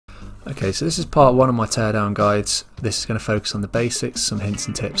Okay, so this is part one of my teardown guides. This is going to focus on the basics, some hints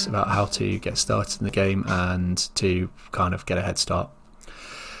and tips about how to get started in the game and to kind of get a head start.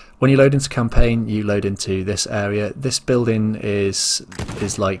 When you load into campaign, you load into this area. This building is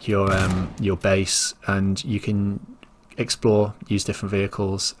like your base, and you can explore, use different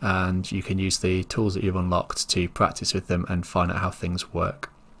vehicles, and you can use the tools that you've unlocked to practice with them and find out how things work.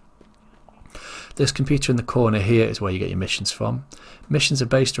 This computer in the corner here is where you get your missions from. Missions are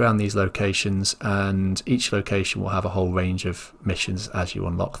based around these locations, and each location will have a whole range of missions as you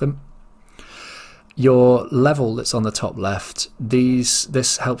unlock them. Your level that's on the top left,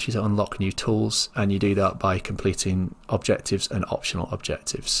 this helps you to unlock new tools, and you do that by completing objectives and optional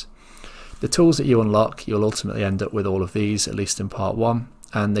objectives. The tools that you unlock, you'll ultimately end up with all of these, at least in part one,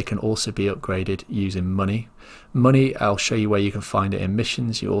 and they can also be upgraded using money. Money, I'll show you where you can find it in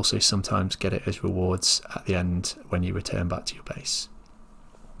missions. You also sometimes get it as rewards at the end when you return back to your base.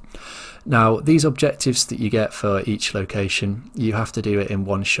 Now, these objectives that you get for each location, you have to do it in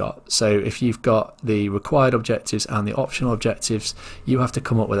one shot. So if you've got the required objectives and the optional objectives, you have to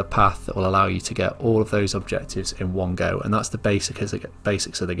come up with a path that will allow you to get all of those objectives in one go, and that's the basics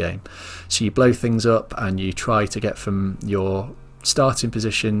of the game. So you blow things up and you try to get from your starting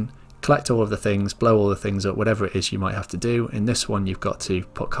position, collect all of the things, blow all the things up, whatever it is you might have to do. In this one, you've got to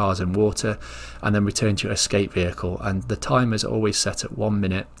put cars in water and then return to your escape vehicle, and the timer is always set at 1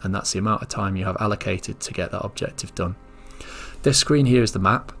 minute, and that's the amount of time you have allocated to get that objective done. This screen here is the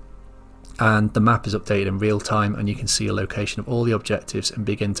map, and the map is updated in real time, and you can see a location of all the objectives and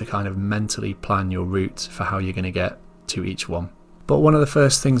begin to kind of mentally plan your route for how you're going to get to each one. But one of the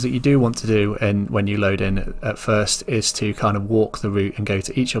first things that you do want to do when you load in at first is to kind of walk the route and go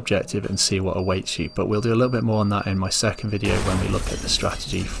to each objective and see what awaits you. But we'll do a little bit more on that in my second video when we look at the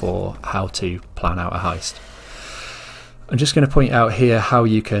strategy for how to plan out a heist. I'm just going to point out here how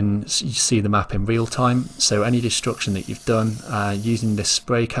you can see the map in real time. So any destruction that you've done using this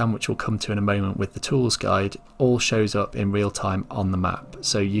spray cam, which we'll come to in a moment with the tools guide, all shows up in real time on the map.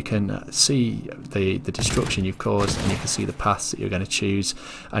 So you can see the destruction you've caused, and you can see the paths that you're going to choose,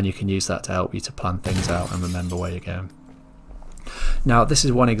 and you can use that to help you to plan things out and remember where you're going. Now, this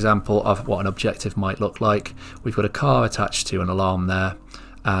is one example of what an objective might look like. We've got a car attached to an alarm there,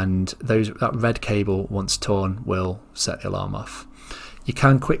 and that red cable, once torn, will set the alarm off. You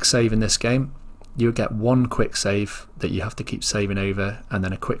can quick save in this game. You'll get one quick save that you have to keep saving over, and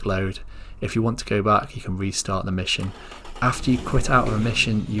then a quick load. If you want to go back, you can restart the mission. After you quit out of a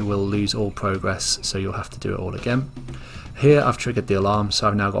mission, you will lose all progress, so you'll have to do it all again. Here I've triggered the alarm, so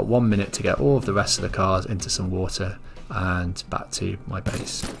I've now got 1 minute to get all of the rest of the cars into some water and back to my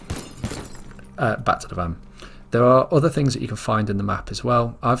base, back to the van. There are other things that you can find in the map as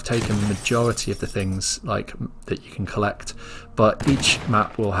well. I've taken the majority of the things that you can collect, but each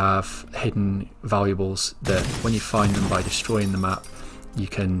map will have hidden valuables that when you find them by destroying the map, you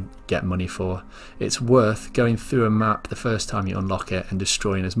can get money for. It's worth going through a map the first time you unlock it and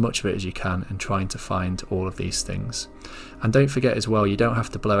destroying as much of it as you can and trying to find all of these things. And don't forget as well, you don't have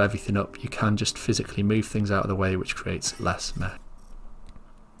to blow everything up. You can just physically move things out of the way, which creates less mess.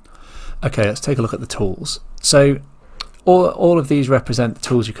 Okay, let's take a look at the tools. So all of these represent the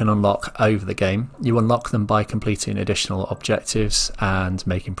tools you can unlock over the game. You unlock them by completing additional objectives and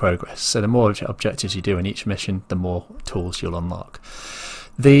making progress. So the more objectives you do in each mission, the more tools you'll unlock.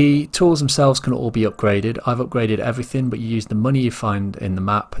 The tools themselves can all be upgraded. I've upgraded everything, but you use the money you find in the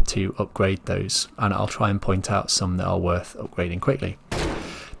map to upgrade those, and I'll try and point out some that are worth upgrading quickly.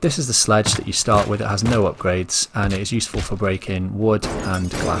 This is the sledge that you start with. It has no upgrades, and it is useful for breaking wood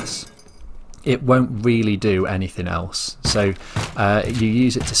and glass. It won't really do anything else, so you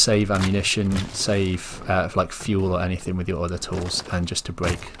use it to save ammunition, save like fuel or anything with your other tools, and just to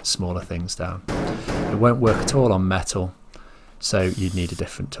break smaller things down. It won't work at all on metal, so you'd need a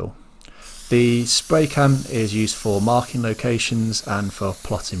different tool. The spray can is used for marking locations and for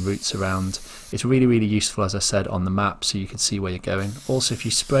plotting routes around. It's really useful, as I said, on the map, so you can see where you're going. Also, if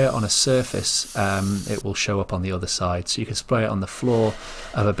you spray it on a surface, it will show up on the other side. So you can spray it on the floor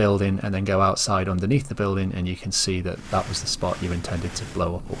of a building and then go outside underneath the building, and you can see that that was the spot you intended to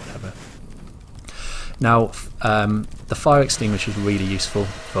blow up or whatever. Now, the fire extinguisher is really useful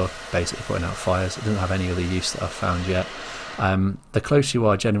for basically putting out fires. It doesn't have any other use that I've found yet. The closer you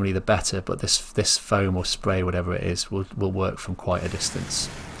are, generally the better, but this foam or spray, whatever it is, will work from quite a distance.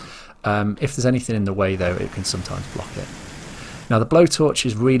 If there's anything in the way though, it can sometimes block it. Now the blowtorch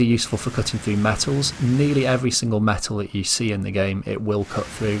is really useful for cutting through metals. Nearly every single metal that you see in the game it will cut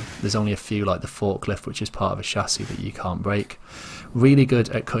through. There's only a few, like the forklift, which is part of a chassis, that you can't break. Really good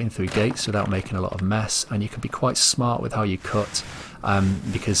at cutting through gates without making a lot of mess, and you can be quite smart with how you cut,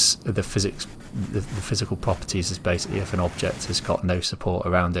 because the physical properties is basically if an object has got no support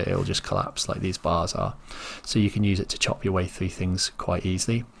around it, it'll just collapse like these bars are. So you can use it to chop your way through things quite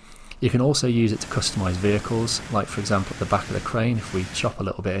easily. You can also use it to customize vehicles, like for example at the back of the crane. If we chop a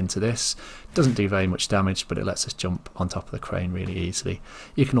little bit into this, it doesn't do very much damage, but it lets us jump on top of the crane really easily.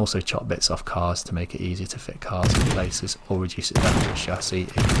 You can also chop bits off cars to make it easier to fit cars in places, or reduce it down to a chassis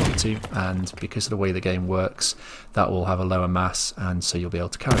if you want to, and because of the way the game works, that will have a lower mass, and so you'll be able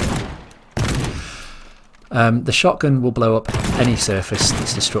to carry it. The shotgun will blow up any surface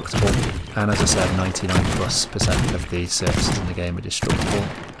that's destructible, and as I said, 99+% of the surfaces in the game are destructible,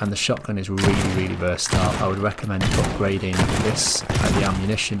 and the shotgun is really versatile. I would recommend upgrading this, the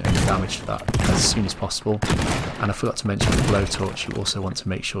ammunition and the damage for that as soon as possible. And I forgot to mention the blowtorch, you also want to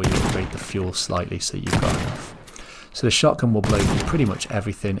make sure you upgrade the fuel slightly so you've got enough. So the shotgun will blow through pretty much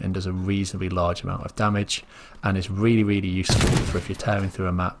everything and does a reasonably large amount of damage, and is really useful for if you're tearing through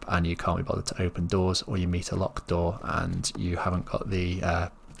a map and you can't be bothered to open doors, or you meet a locked door and you haven't got the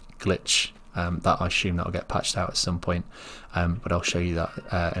glitch. That I assume that will get patched out at some point, but I'll show you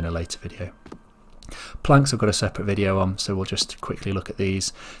that in a later video. Planks I've got a separate video on, so we'll just quickly look at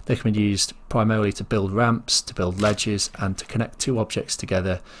these. They can be used primarily to build ramps, to build ledges, and to connect two objects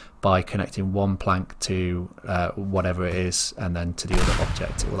together by connecting one plank to whatever it is, and then to the other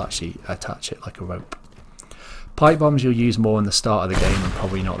object. It will actually attach it like a rope. Pipe bombs you'll use more in the start of the game and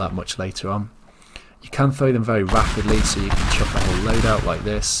probably not that much later on. You can throw them very rapidly, so you can chuck a whole load out like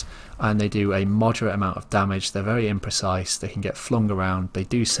this, and they do a moderate amount of damage. They're very imprecise, they can get flung around, they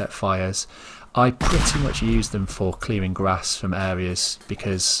do set fires. I pretty much use them for clearing grass from areas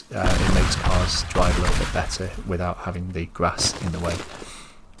because it makes cars drive a little bit better without having the grass in the way.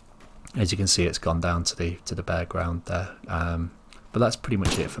 As you can see, it's gone down to the bare ground there. But that's pretty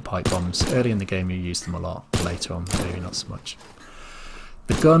much it for pipe bombs. Early in the game you use them a lot, later on maybe not so much.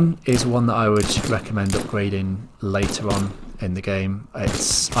 The gun is one that I would recommend upgrading later on in the game.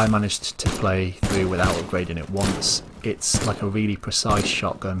 I managed to play through without upgrading it once. It's like a really precise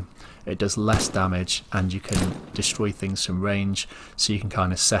shotgun. It does less damage, and you can destroy things from range, so you can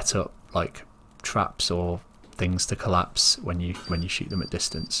kind of set up like traps or things to collapse when you shoot them at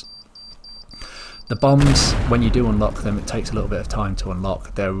distance. The bombs, when you do unlock them, it takes a little bit of time to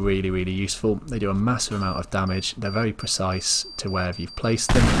unlock. They're really useful. They do a massive amount of damage. They're very precise to wherever you've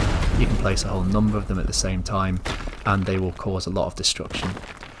placed them. You can place a whole number of them at the same time, and they will cause a lot of destruction.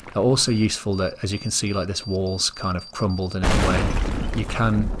 They're also useful that, as you can see, like this wall's kind of crumbled in a way. You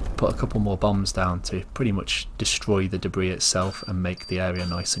can put a couple more bombs down to pretty much destroy the debris itself and make the area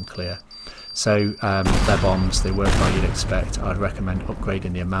nice and clear. So they're bombs, they work how you'd expect. I'd recommend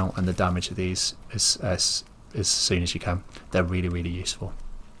upgrading the amount and the damage of these as soon as you can. They're really useful.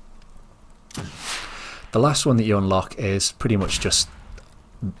 The last one that you unlock is pretty much just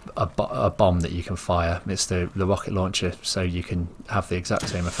a bomb that you can fire. It's the rocket launcher, so you can have the exact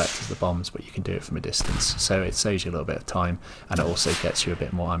same effect as the bombs, but you can do it from a distance. So it saves you a little bit of time, and it also gets you a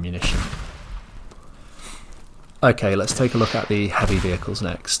bit more ammunition. Okay, let's take a look at the heavy vehicles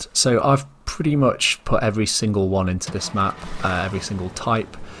next. So I've pretty much put every single one into this map, every single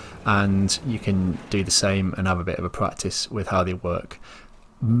type, and you can do the same and have a bit of a practice with how they work.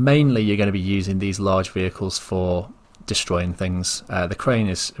 Mainly you're going to be using these large vehicles for destroying things. The crane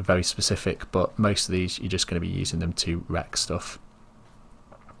is very specific, but most of these you're just going to be using them to wreck stuff.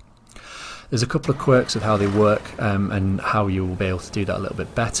 There's a couple of quirks of how they work and how you will be able to do that a little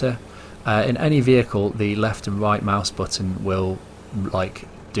bit better. In any vehicle, the left and right mouse button will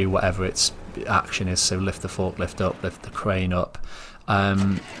do whatever its action is, so lift the forklift up, lift the crane up.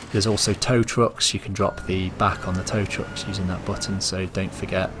 There's also tow trucks. You can drop the back on the tow trucks using that button, so don't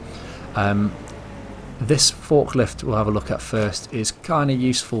forget. This forklift we'll have a look at first is kind of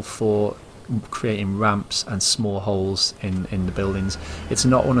useful for creating ramps and small holes in the buildings. It's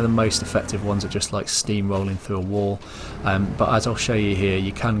not one of the most effective ones at just like steamrolling through a wall, but as I'll show you here,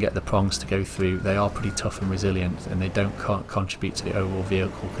 you can get the prongs to go through. They are pretty tough and resilient, and they don't contribute to the overall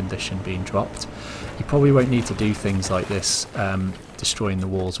vehicle condition being dropped. You probably won't need to do things like this, destroying the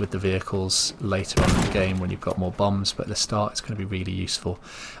walls with the vehicles later on in the game when you've got more bombs, but at the start it's going to be really useful.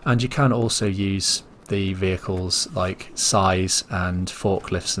 And you can also use the vehicles like size and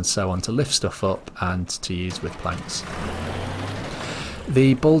forklifts and so on to lift stuff up and to use with planks.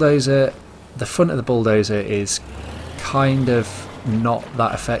 The bulldozer, the front of the bulldozer is kind of not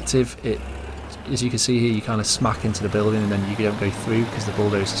that effective. It as you can see here, you kind of smack into the building and then you don't go through because the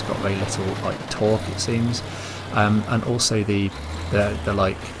bulldozer's got very little like torque, it seems. And also the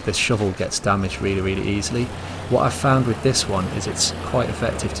shovel gets damaged really easily. What I've found with this one is it's quite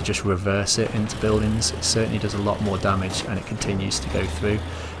effective to just reverse it into buildings. It certainly does a lot more damage and it continues to go through.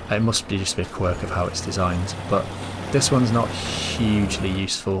 It must be just a quirk of how it's designed, but this one's not hugely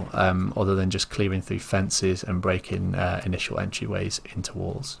useful other than just clearing through fences and breaking initial entryways into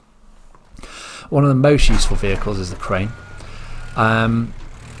walls. One of the most useful vehicles is the crane.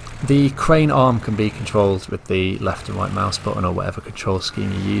 The crane arm can be controlled with the left and right mouse button or whatever control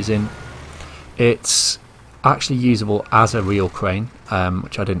scheme you're using. It's actually usable as a real crane,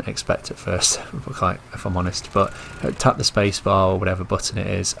 which I didn't expect at first, if I'm honest, but tap the space bar or whatever button it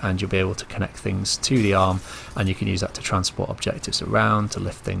is and you'll be able to connect things to the arm, and you can use that to transport objectives around, to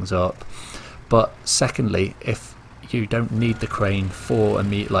lift things up. But secondly, if you don't need the crane for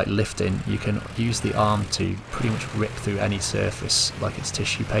like lifting, you can use the arm to pretty much rip through any surface like it's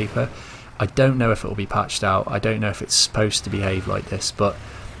tissue paper. I don't know if it will be patched out, I don't know if it's supposed to behave like this, but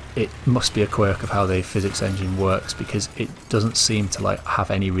it must be a quirk of how the physics engine works, because it doesn't seem to like have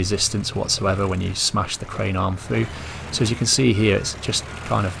any resistance whatsoever when you smash the crane arm through. So as you can see here, it's just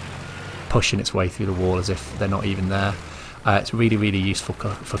kind of pushing its way through the wall as if they're not even there. It's really useful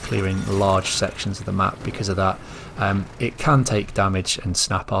for clearing large sections of the map because of that. It can take damage and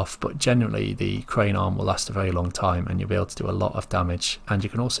snap off, but generally the crane arm will last a very long time and you'll be able to do a lot of damage, and you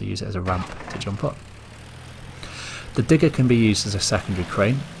can also use it as a ramp to jump up. The digger can be used as a secondary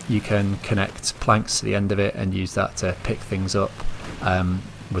crane. You can connect planks to the end of it and use that to pick things up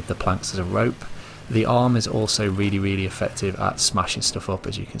with the planks as a rope. The arm is also really effective at smashing stuff up,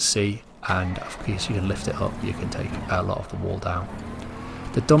 as you can see, and of course you can lift it up, you can take a lot of the wall down.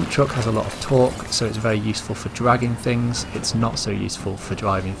 The dump truck has a lot of torque, so it's very useful for dragging things. It's not so useful for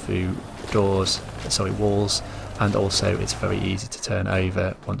driving through walls, and also it's very easy to turn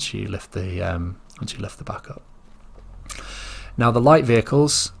over once you lift the back up. Now the light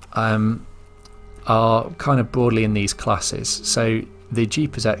vehicles are kind of broadly in these classes. So the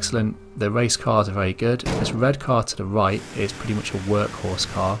Jeep is excellent, the race cars are very good. This red car to the right is pretty much a workhorse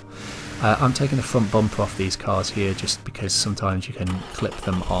car. I'm taking the front bumper off these cars here just because sometimes you can clip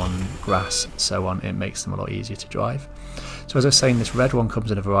them on grass and so on. It makes them a lot easier to drive. So as I was saying, this red one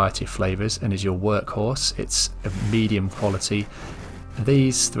comes in a variety of flavours and is your workhorse. It's a medium quality.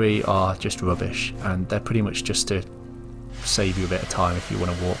 These three are just rubbish, and they're pretty much just to save you a bit of time if you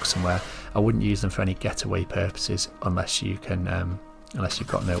want to walk somewhere. I wouldn't use them for any getaway purposes unless you can, unless you've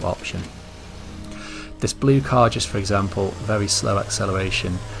got no option. This blue car, just for example, very slow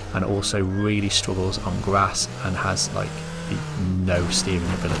acceleration and also really struggles on grass and has like no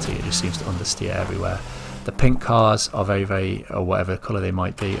steering ability. It just seems to understeer everywhere. The pink cars are very, or whatever colour they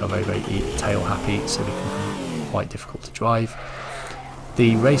might be, are very tail happy, so they can be quite difficult to drive.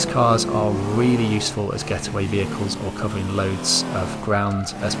 The race cars are really useful as getaway vehicles or covering loads of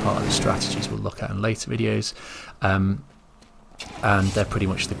ground as part of the strategies we'll look at in later videos, and they're pretty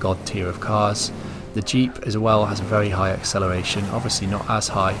much the god tier of cars. The Jeep as well has a very high acceleration, obviously not as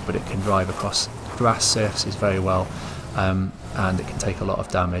high, but it can drive across grass surfaces very well, and it can take a lot of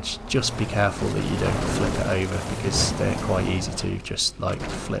damage. Just be careful that you don't flip it over because they're quite easy to just like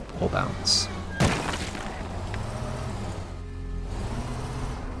flip or bounce.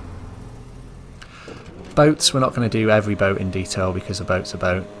 Boats, we're not going to do every boat in detail because a boat's a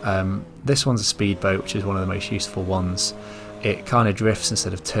boat. This one's a speedboat, which is one of the most useful ones. It kind of drifts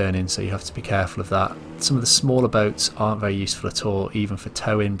instead of turning, so you have to be careful of that. Some of the smaller boats aren't very useful at all, even for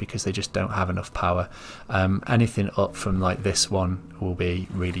towing, because they just don't have enough power. Anything up from like this one will be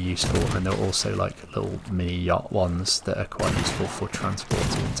really useful, and there are also like little mini yacht ones that are quite useful for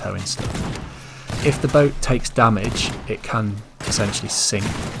transporting and towing stuff. If the boat takes damage, it can essentially sink.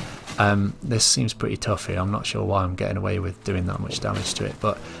 This seems pretty tough here. I'm not sure why I'm getting away with doing that much damage to it,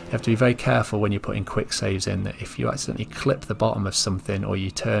 but you have to be very careful when you're putting quick saves in that if you accidentally clip the bottom of something or you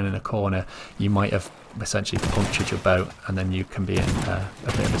turn in a corner, you might have essentially punctured your boat, and then you can be in a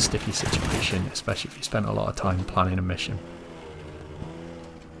bit of a sticky situation, especially if you spent a lot of time planning a mission.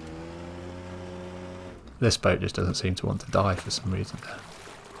 This boat just doesn't seem to want to die for some reason there.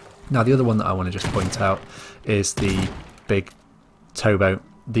 Now the other one that I want to just point out is the big towboat.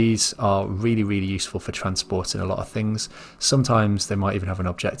 These are really useful for transporting a lot of things. Sometimes they might even have an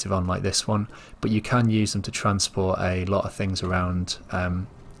objective on like this one, but you can use them to transport a lot of things around,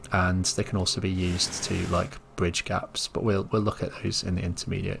 and they can also be used to like bridge gaps, but we'll look at those in the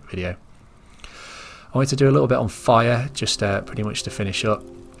intermediate video. I want to do a little bit on fire, just pretty much to finish up.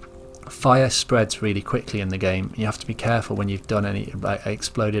 Fire spreads really quickly in the game. You have to be careful when you've done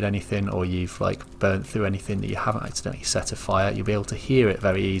exploded anything, or you've like burnt through anything that you haven't accidentally set afire. You'll be able to hear it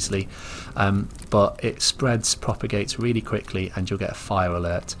very easily, but it propagates really quickly, and you'll get a fire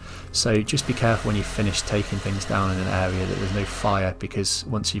alert. So just be careful when you finish taking things down in an area that there's no fire, because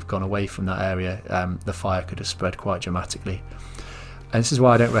once you've gone away from that area, the fire could have spread quite dramatically. And this is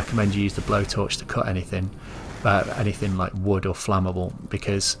why I don't recommend you use the blowtorch to cut anything like wood or flammable,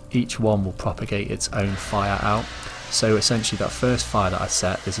 because each one will propagate its own fire out. So essentially that first fire that I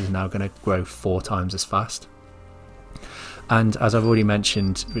set, this is now going to grow 4 times as fast. And as I've already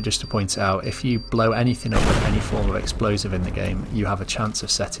mentioned, just to point out, if you blow anything up with any form of explosive in the game, you have a chance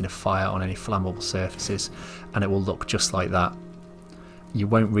of setting a fire on any flammable surfaces, and it will look just like that. You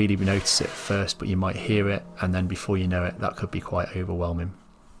won't really notice it at first, but you might hear it, and then before you know it, that could be quite overwhelming.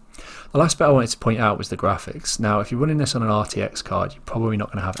 The last bit I wanted to point out was the graphics. Now, if you're running this on an RTX card, you're probably not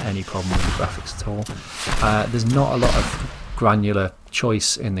going to have any problem with the graphics at all. There's not a lot of granular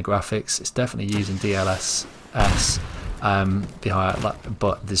choice in the graphics. It's definitely using DLSS,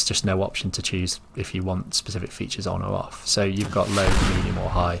 but there's just no option to choose if you want specific features on or off. So you've got low, medium or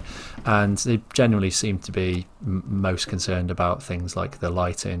high, and they generally seem to be most concerned about things like the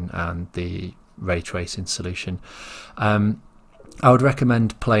lighting and the ray tracing solution. I would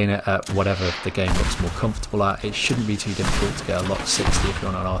recommend playing it at whatever the game looks more comfortable at. It shouldn't be too difficult to get a lock 60 if you're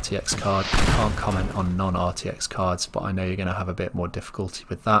on an RTX card. I can't comment on non-RTX cards, but I know you're going to have a bit more difficulty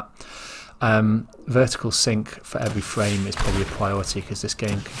with that. Vertical sync for every frame is probably a priority, because this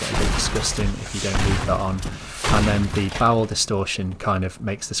game can get a bit disgusting if you don't leave that on. And then the barrel distortion kind of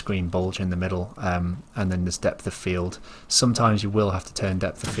makes the screen bulge in the middle, and then there's depth of field. Sometimes you will have to turn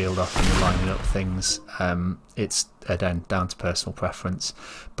depth of field off when you're lining up things. It's again down to personal preference,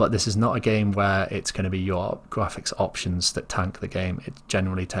 but this is not a game where it's going to be your graphics options that tank the game. It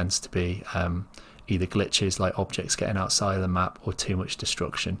generally tends to be either glitches like objects getting outside of the map or too much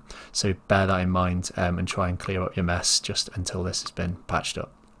destruction. So bear that in mind, and try and clear up your mess just until this has been patched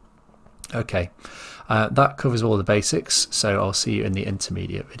up. Okay, that covers all the basics, so I'll see you in the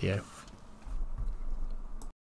intermediate video.